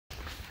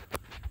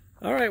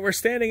All right, we're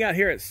standing out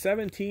here at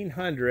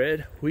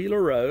 1700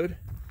 Wheeler Road.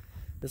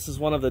 This is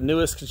one of the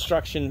newest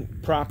construction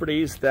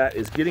properties that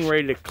is getting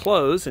ready to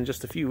close in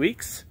just a few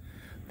weeks.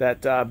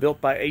 That built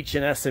by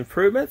H&S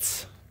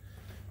Improvements.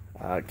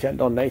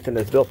 Kendall and Nathan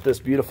has built this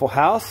beautiful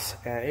house,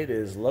 and it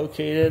is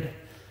located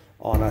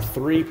on a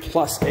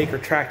 3+ acre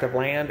tract of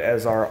land,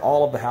 as are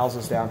all of the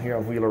houses down here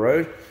on Wheeler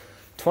Road.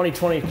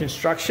 2020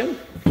 construction.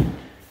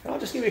 I'll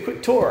just give you a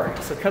quick tour.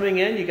 So coming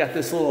in, you got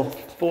this little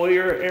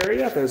foyer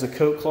area. There's a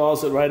coat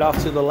closet right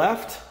off to the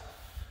left.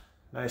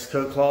 Nice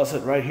coat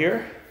closet right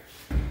here.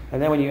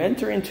 And then when you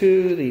enter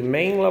into the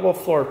main level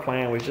floor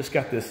plan, we've just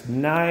got this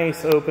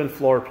nice open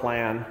floor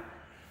plan.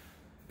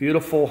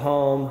 Beautiful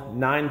home,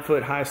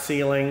 9-foot high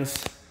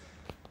ceilings.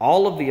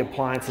 All of the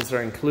appliances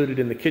are included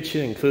in the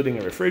kitchen, including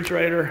a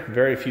refrigerator.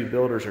 Very few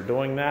builders are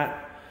doing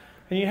that.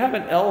 And you have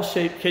an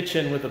L-shaped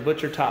kitchen with a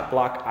butcher top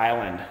block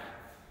island.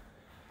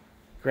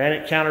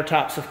 Granite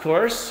countertops, of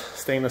course,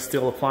 stainless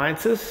steel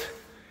appliances.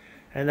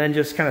 And then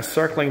just kind of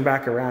circling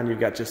back around, you've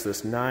got just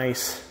this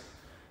nice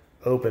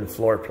open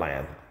floor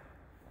plan.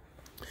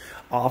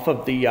 Off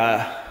of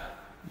the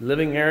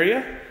living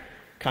area,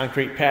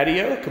 concrete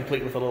patio,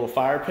 complete with a little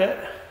fire pit.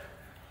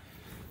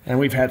 And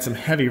we've had some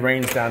heavy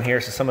rains down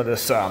here, so some of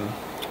this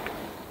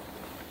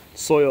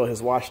soil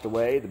has washed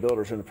away. The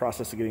builders are in the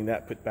process of getting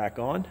that put back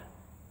on.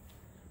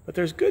 But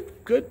there's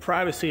good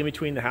privacy in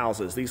between the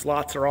houses. These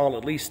lots are all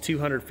at least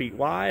 200 feet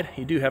wide.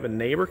 You do have a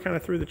neighbor kind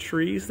of through the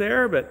trees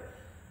there, but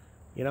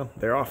you know,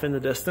 they're off in the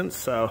distance,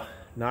 so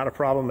not a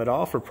problem at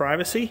all for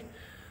privacy.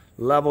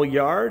 Level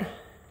yard.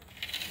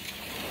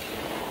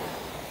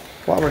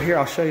 While we're here,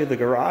 I'll show you the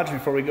garage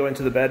before we go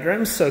into the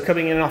bedrooms. So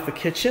coming in off the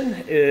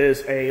kitchen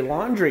is a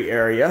laundry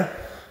area.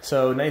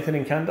 So Nathan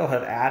and Kendall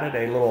have added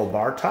a little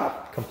bar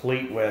top,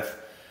 complete with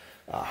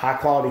high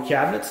quality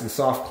cabinets and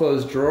soft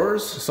closed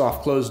drawers,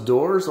 soft closed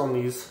doors on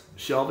these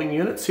shelving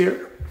units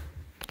here.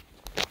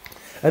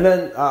 And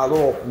then a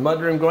little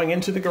mudroom going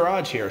into the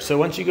garage here. So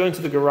once you go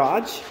into the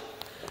garage,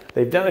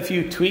 they've done a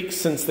few tweaks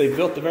since they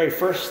built the very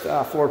first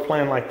floor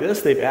plan like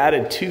this. They've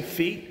added 2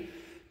 feet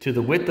to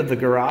the width of the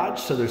garage,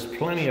 so there's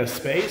plenty of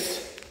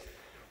space.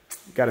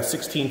 Got a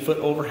 16-foot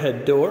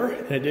overhead door.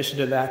 In addition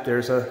to that,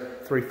 there's a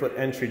 3-foot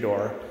entry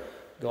door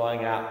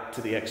going out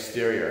to the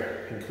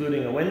exterior,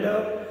 including a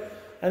window.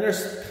 And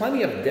there's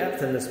plenty of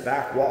depth in this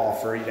back wall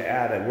for you to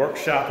add a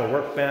workshop, a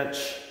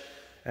workbench,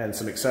 and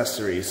some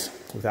accessories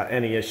without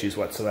any issues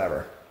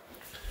whatsoever.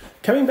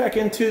 Coming back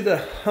into the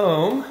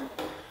home,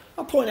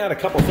 I'll point out a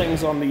couple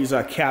things on these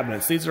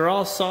cabinets. These are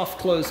all soft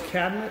closed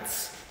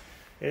cabinets.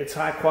 It's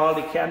high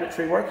quality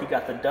cabinetry work. You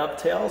got the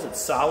dovetails,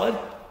 it's solid.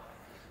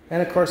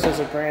 And of course there's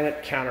a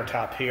granite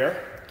countertop here.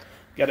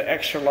 You got an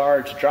extra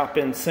large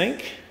drop-in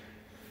sink,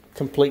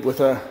 complete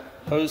with a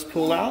hose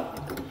pull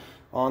out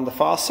on the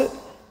faucet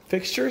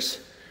fixtures.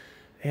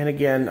 And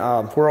again,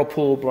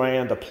 Whirlpool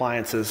brand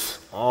appliances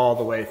all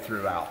the way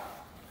throughout.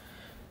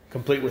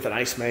 Complete with an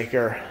ice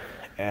maker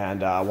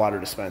and water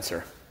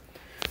dispenser.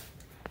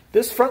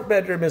 This front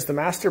bedroom is the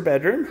master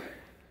bedroom.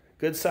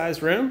 Good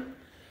sized room.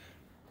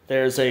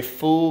 There's a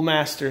full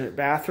master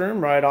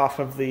bathroom right off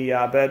of the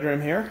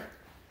bedroom here.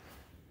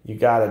 You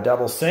got a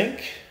double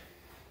sink.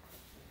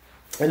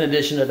 In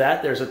addition to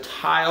that, there's a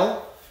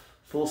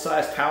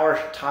full-size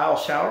tile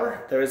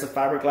shower. There is a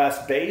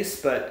fiberglass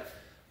base, but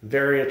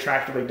very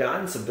attractively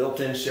done. Some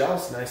built-in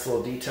shelves, nice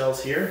little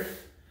details here.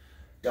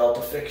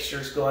 Delta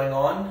fixtures going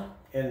on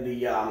in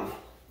the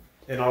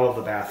in all of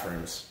the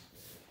bathrooms,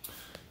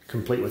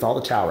 complete with all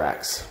the towel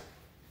racks.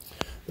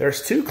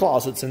 There's 2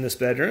 closets in this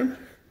bedroom.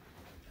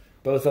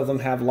 Both of them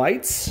have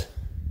lights,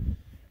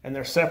 and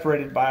they're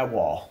separated by a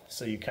wall.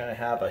 So you kind of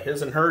have a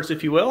his and hers,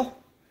 if you will.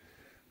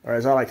 Or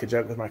as I like to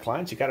joke with my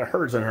clients, you got a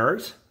hers and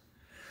hers.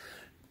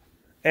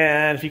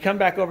 And if you come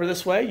back over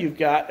this way, you've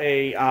got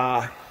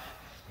a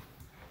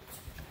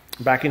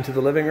back into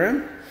the living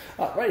room.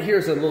 Right here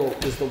is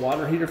the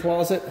water heater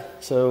closet.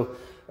 So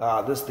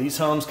these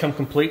homes come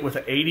complete with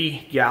an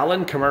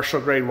 80-gallon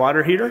commercial grade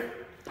water heater.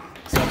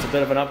 So that's a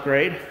bit of an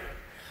upgrade.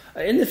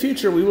 In the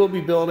future, we will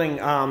be building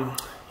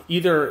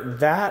either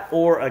that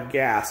or a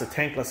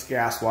tankless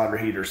gas water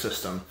heater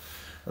system.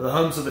 The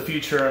homes of the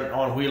future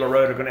on Wheeler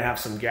Road are going to have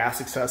some gas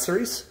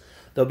accessories.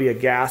 There'll be a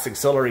gas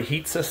auxiliary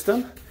heat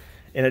system.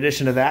 In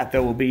addition to that,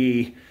 there will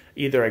be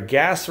either a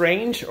gas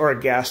range or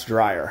a gas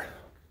dryer.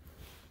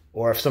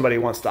 Or if somebody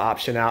wants to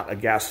option out a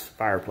gas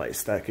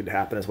fireplace, that could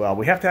happen as well.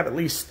 We have to have at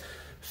least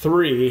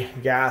 3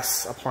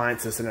 gas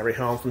appliances in every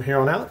home from here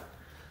on out.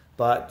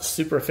 But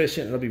super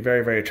efficient, and it'll be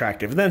very, very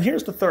attractive. And then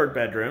here's the third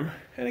bedroom.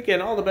 And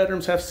again, all the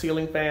bedrooms have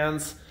ceiling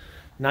fans,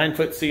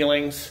 9-foot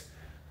ceilings.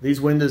 These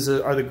windows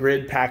are the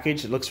grid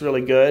package. It looks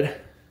really good.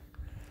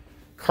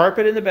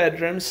 Carpet in the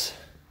bedrooms,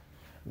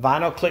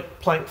 vinyl click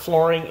plank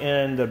flooring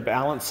in the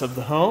balance of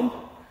the home.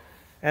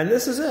 And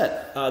this is it.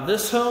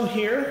 This home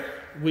here,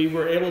 we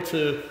were able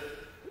to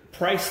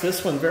price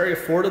this one very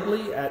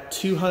affordably at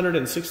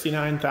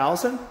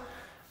 $269,000.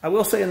 I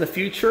will say in the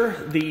future,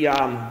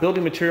 the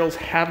building materials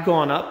have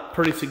gone up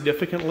pretty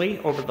significantly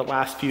over the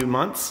last few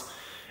months.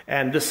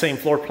 And this same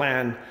floor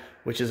plan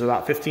which is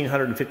about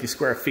 1,550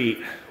 square feet,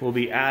 will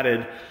be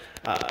added.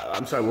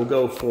 Will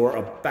go for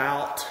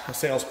about a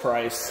sales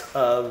price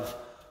of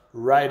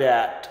right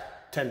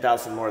at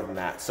 10,000 more than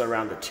that. So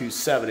around the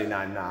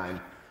 279.9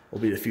 will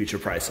be the future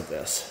price of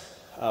this.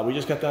 We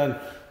just got done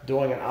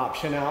doing an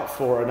option out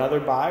for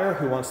another buyer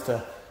who wants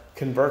to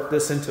convert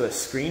this into a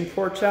screen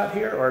porch out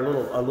here, or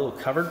a little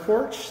covered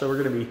porch. So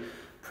we're going to be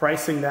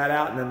pricing that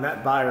out, and then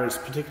that buyer is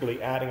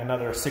particularly adding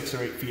another 6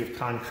 or 8 feet of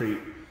concrete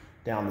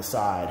down the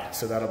side.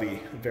 So that'll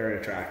be very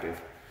attractive.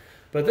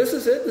 But this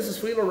is it. This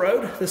is Wheeler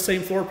Road. This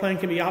same floor plan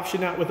can be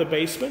optioned out with a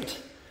basement.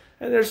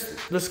 And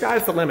the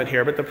sky's the limit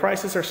here, but the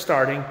prices are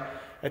starting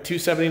at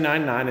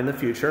 $279.9 in the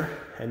future,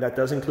 and that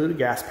does include a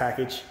gas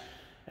package.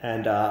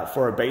 And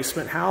for a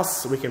basement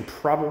house, we can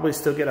probably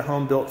still get a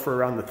home built for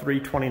around the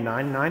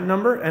 $329.9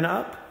 number and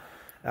up,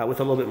 with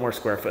a little bit more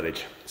square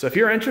footage. So if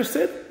you're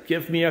interested,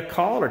 give me a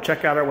call or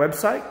check out our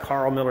website,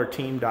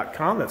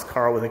 carlmillerteam.com. That's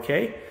Carl with a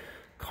K.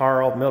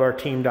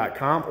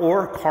 carlmillerteam.com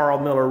or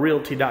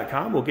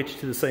carlmillerrealty.com. We'll get you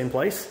to the same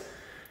place.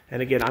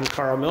 And again, I'm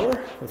Carl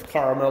Miller with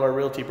Carl Miller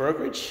Realty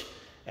Brokerage,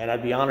 and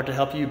I'd be honored to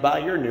help you buy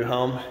your new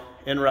home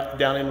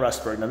down in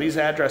Rustburg. Now, these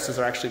addresses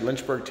are actually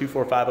Lynchburg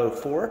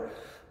 24504,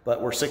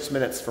 but we're 6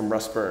 minutes from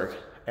Rustburg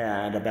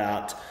and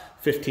about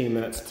 15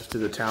 minutes to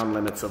the town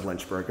limits of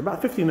Lynchburg.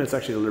 About 15 minutes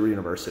actually to Liberty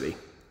University.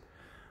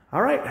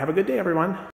 All right, have a good day, everyone.